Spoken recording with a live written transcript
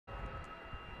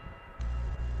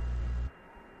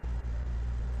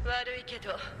悪いけ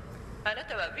ど、あな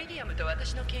たはウィリアムと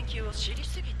私の研究を知り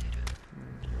すぎてる。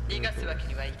逃がすわけ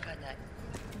にはいかない。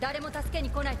誰も助けに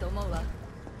来ないと思うわ。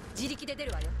自力で出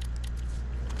るわよ。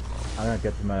I'm gonna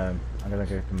get my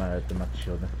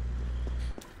shield.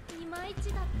 いまいち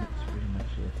だったわ。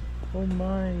Oh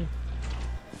my.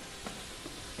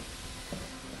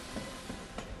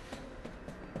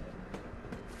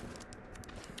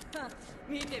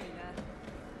 見てみな。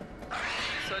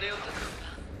それを解くには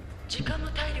時間も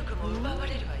体力も奪わ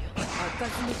れるわよ。開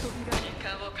かずの扉。時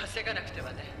間を稼がなくて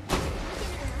はね。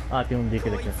Ah, tem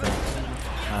líquido aqui atrás.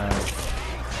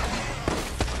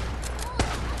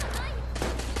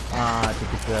 I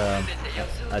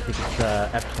think it's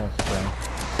Epsilon spring.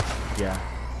 Yeah.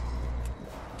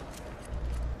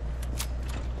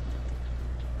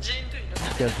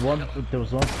 There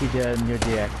was one key there near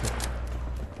the exit.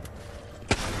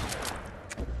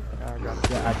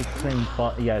 Yeah, I think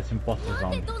it's imposter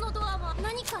zone.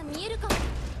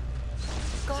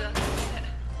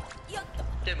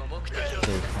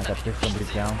 Okay, I got this somebody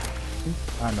down.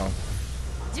 Ah no.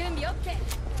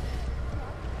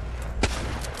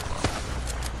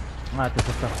 Ah, there's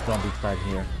a tough zombie side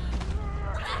here.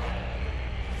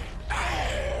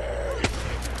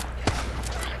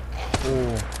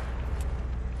 Oh.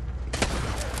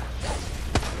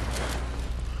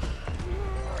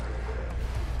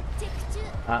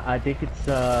 I think it's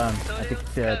a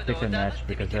thicker match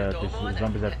because these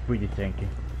zombies are pretty tanky.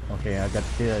 Okay, I got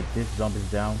this zombies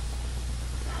down.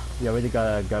 We already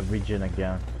got regen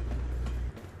again.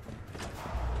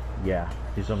 Yeah,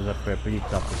 these zombies are pretty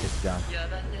tough to get down.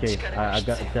 Okay, I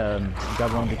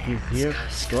got one of the keys here.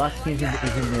 The last key is in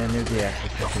near the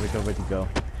exit, so we're ready to go.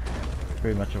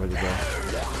 Pretty much ready to go.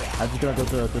 I'm just gonna go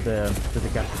to the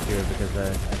cafeteria because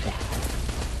I think.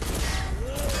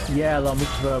 Yeah, allow me to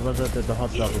run the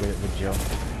hot dog with Joe.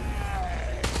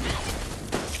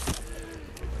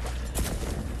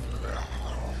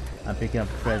 I'm picking up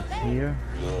threads here.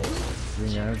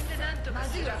 Green herbs.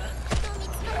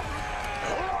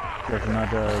 There's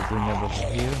another green herb over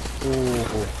here.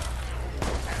 Oh.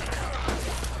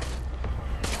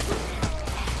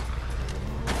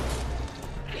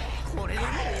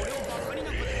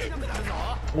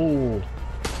 Oh.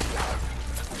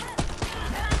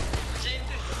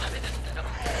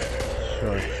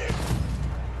 Sure.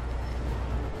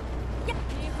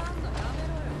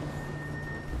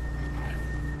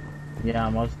 Yeah,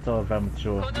 I'm also very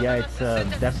mature. Yeah, it's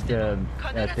that's the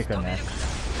thicker neck.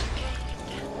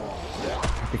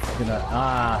 I think it's gonna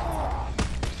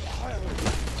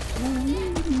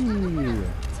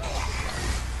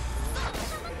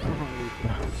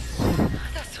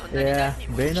Yeah,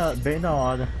 bem na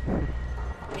hora.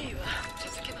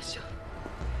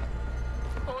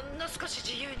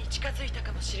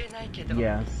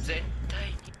 Yes.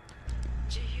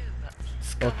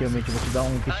 Ok, Mitch, vou te dar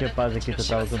um kit de paz aqui, tu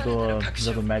tá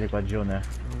usando médico a Jill, né?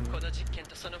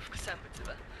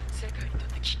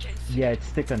 Yeah, it's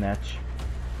thick on edge.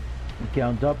 Okay,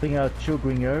 I'm dropping 2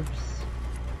 green herbs.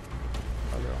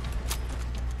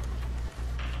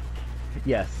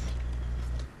 Yes.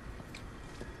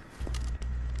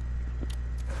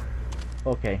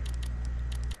 Okay.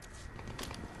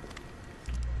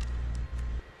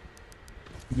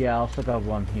 Yeah, I also got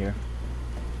one here.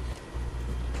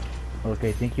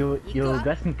 Okay, thank you. You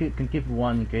guys can keep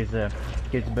one in case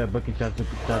Bucky tries to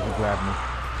grab me.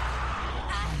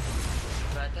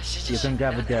 You can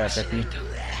grab it there, Peppy.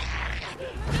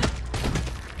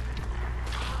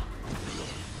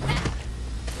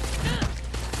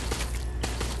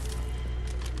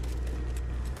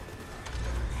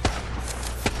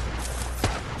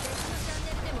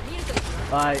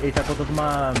 Ah, ele tá contando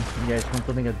uma... Yeah, he's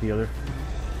controlling a dealer.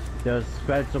 There's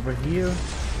credits over here.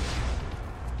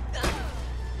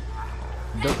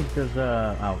 Don't think there's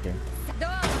ah, okay.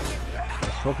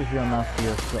 Let's focus on us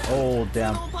here. So, oh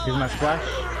damn. Here's my flash.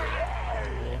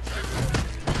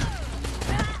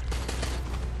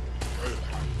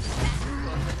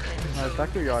 Tá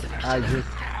aqui o York. I just...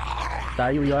 Tá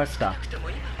aí o York, tá.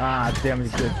 Ah, damn,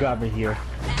 he's gonna grab me here.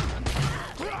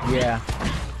 Yeah.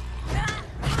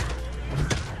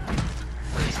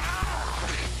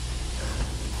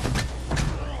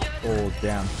 Oh,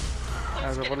 damn.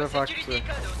 Mas eu vou levar aqui pra você.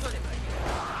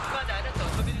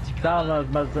 Tá,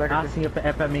 mas ah, sim,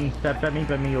 é pra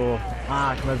mim, ô.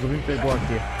 Ah, mas o Vim pegou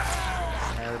aqui.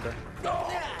 Merda.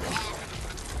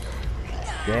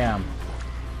 Damn.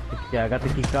 Yeah, I got the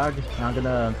key card. I'm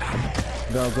gonna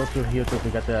go through here to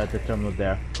get the terminal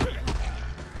there.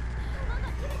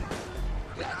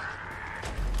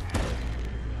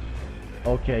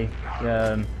 Okay.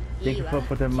 Thank you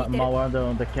for the malware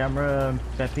on the camera,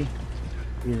 Peppy.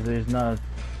 It's not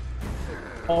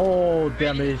Oh,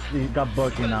 damn it, he got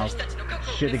bugging out.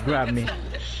 Shit, he grabbed me.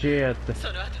 Shit.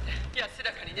 その後で安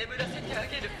らかに眠らせてあ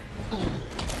げる。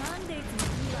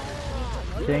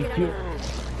 Thank you.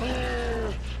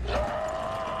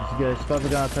 This guy's probably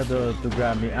gonna try to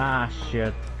grab me. Ah,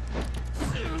 shit.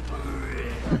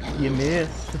 You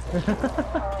missed.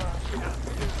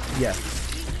 Yes.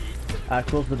 I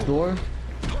closed the door.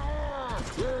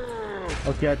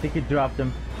 Okay, I think he dropped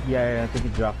him. Yeah, I think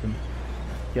he dropped him.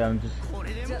 Okay, I'm just...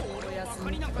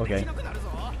 Okay.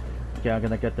 Okay, I'm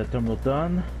gonna get the terminal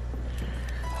done.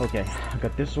 Okay, I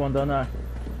got this one done.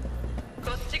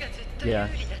 Yeah.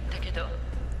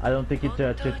 I don't think it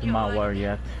took the malware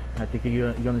yet. I think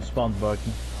you're gonna spawn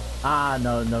bugging. Ah,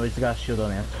 no, it's got a shield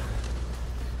on it.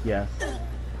 Yes.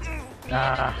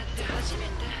 Ah.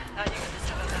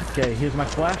 Okay, here's my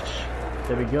flash.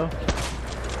 There we go.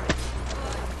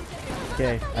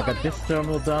 Okay, I got this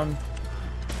terminal done.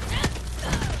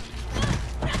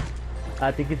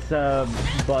 I think it's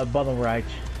bottom right,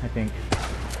 I think.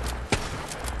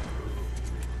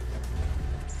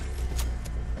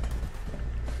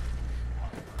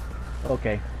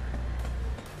 Okay.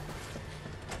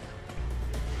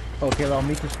 Okay, I'll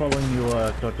meet is following you,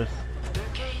 Tortoise.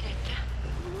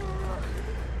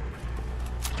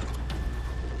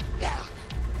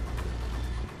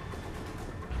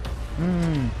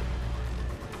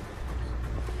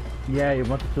 Yeah, you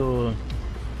wanted to...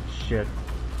 Shit.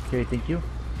 Okay, thank you.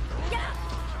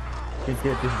 Think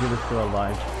that this dude is still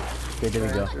alive. Okay, there we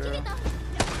go.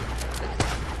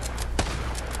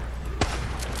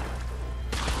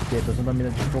 Ok, tô usando a mina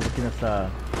de fogo aqui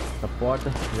nessa porta.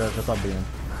 Já tô abrindo.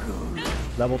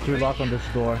 Level 3 lock on this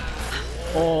door.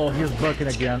 Oh, he's bucking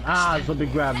again. Ah, zombie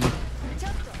grabbed me.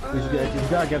 He's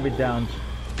gotta get me down.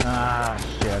 Ah,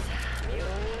 shit.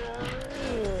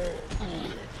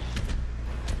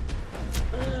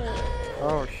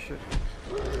 Oh shit.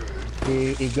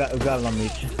 He got on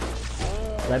me.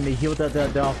 Let me heal the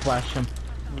I'll flash him.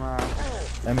 Nah.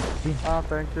 Let me see. Oh,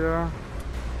 thank you.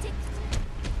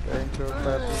 Thank you,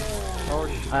 Peppy. Oh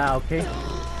shit. Ah, okay.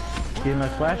 Give me my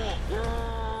flash.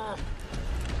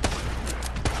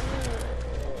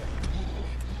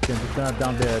 Okay, I'm just gonna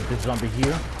down the zombie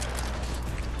here.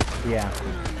 Yeah.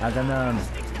 I'm gonna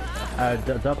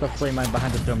drop the flame mine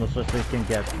behind the terminal so they can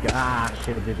get. Ah,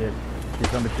 shit, they did. The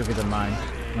zombie took it in mine.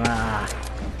 Ah.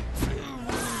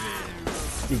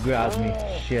 He grabbed me.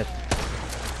 Shit.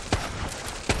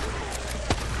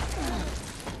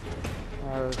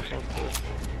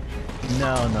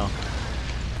 No.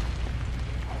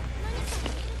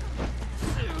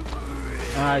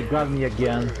 Ah, he grabbed me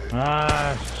again.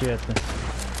 Ah, shit.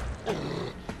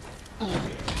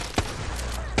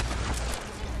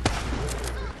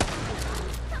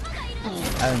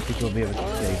 I don't think he'll be able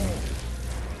to save me.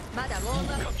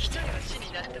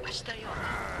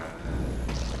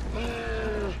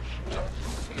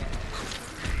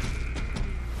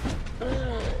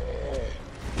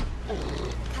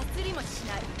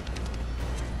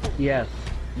 Yes,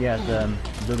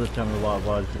 the terminal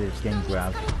was getting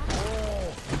grabbed.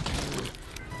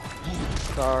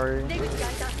 Sorry.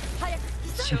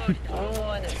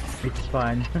 It's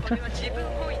fine.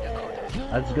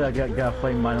 I just got a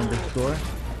flame mine on this door.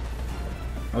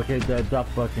 Okay, drop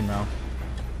bucket now.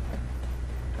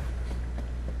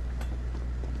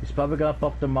 He's probably gonna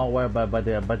pop the malware by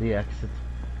the exit.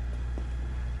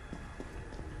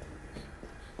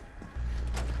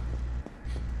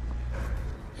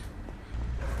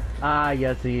 Ah,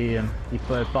 yes, he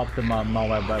popped the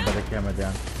malware by the camera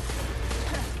down.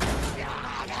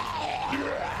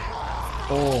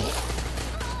 Oh.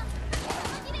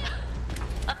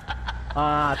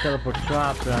 Ah, teleport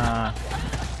trap.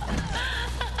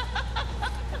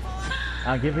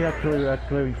 I'll give you a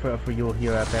clearing for you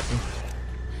here, Peppy.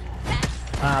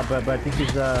 Ah, but I think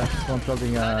he's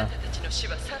controlling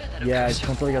yeah, he's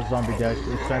controlling a zombie there.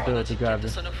 He's trying to grab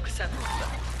it.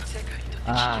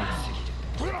 Ah.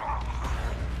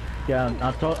 Yeah,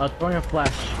 I'll throw your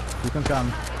flash. You can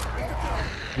come.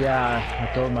 Yeah, I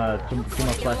told him to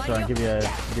my flash so I'll give you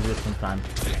some time.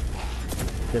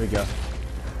 There we go. You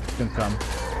can come.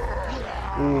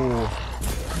 Ooh.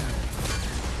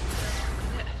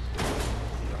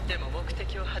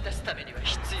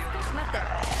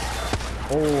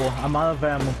 Oh, I'm out of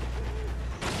ammo.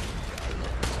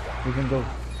 We can go.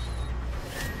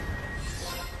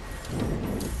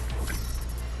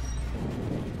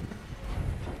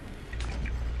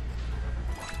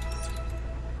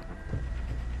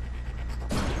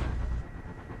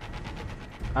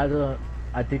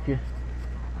 I think there's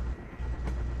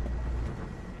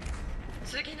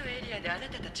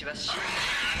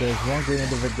one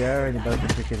grenade over there, anybody can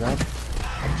pick it up.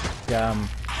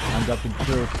 I'm dropping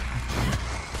two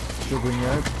green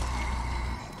herbs.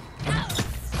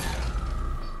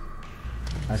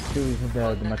 I'm still using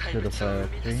the max shield of 3.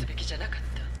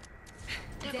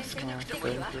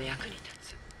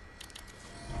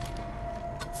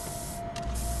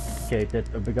 Okay,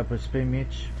 that big up a spin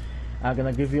Mitch. I'm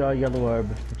gonna give you a yellow herb,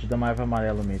 que te dá mais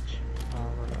amarelo, Mitch.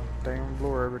 Tem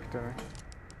blue herb aqui também.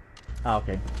 Ah,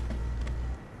 okay.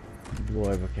 Blue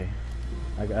herb, okay.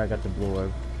 I got the blue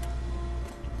herb.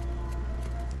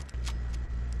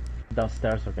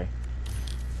 Downstairs, okay.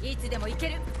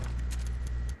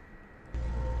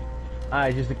 Ah,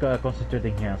 I just concentrate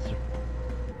enhancer.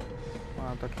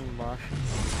 Tá aqui embaixo.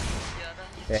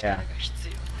 Yeah.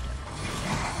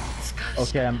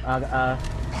 Okay, I'm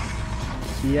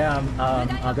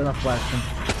gonna flash him.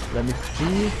 Let me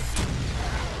see.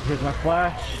 Here's my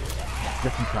flash.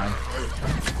 Just in time.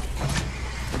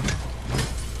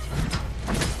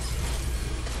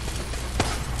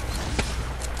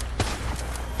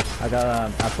 I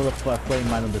put a flame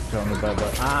mine on the terminal, but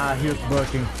he was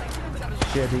working.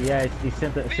 Shit, yeah, he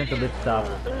sent a lift stop.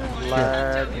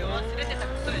 Lag.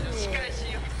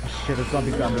 Shit, there's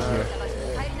zombie coming here.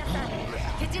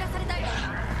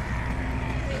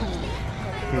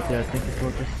 Okay, I think it's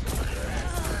working.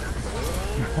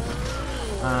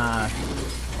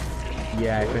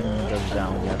 Yeah, I couldn't go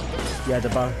down yet. Yeah, the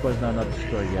box was not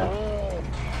destroyed yet.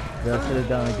 They'll set it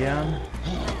down again.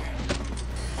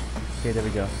 Okay, there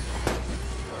we go.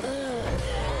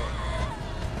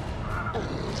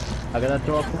 I gotta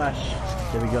throw a flash.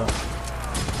 There we go.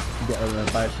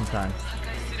 Buy some time.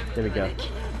 There we go.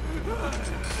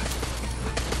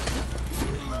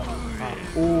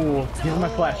 Ooh, here's my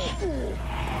flash.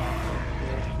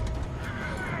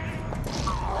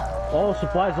 Oh,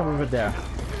 supplies over there.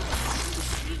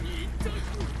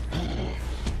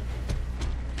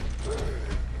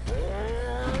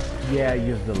 Yeah,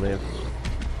 use the lift.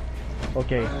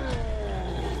 Okay.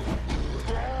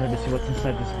 Let me see what's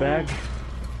inside this bag.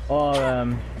 Oh,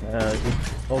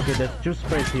 okay, there's 2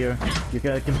 sprays here. You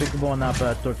can pick one up,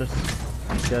 Tortoise.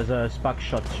 There's a spark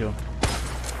shot too.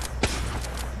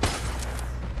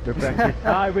 Practice.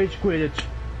 I rage Quidditch.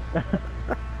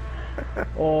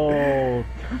 Oh.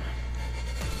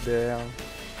 Damn.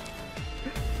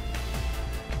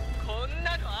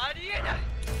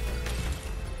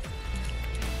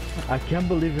 I can't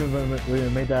believe we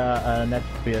made an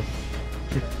FPS.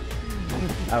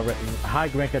 High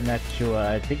rank Annette too.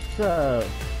 I think it's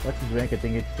what's his rank? I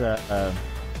think it's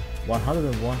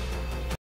 101.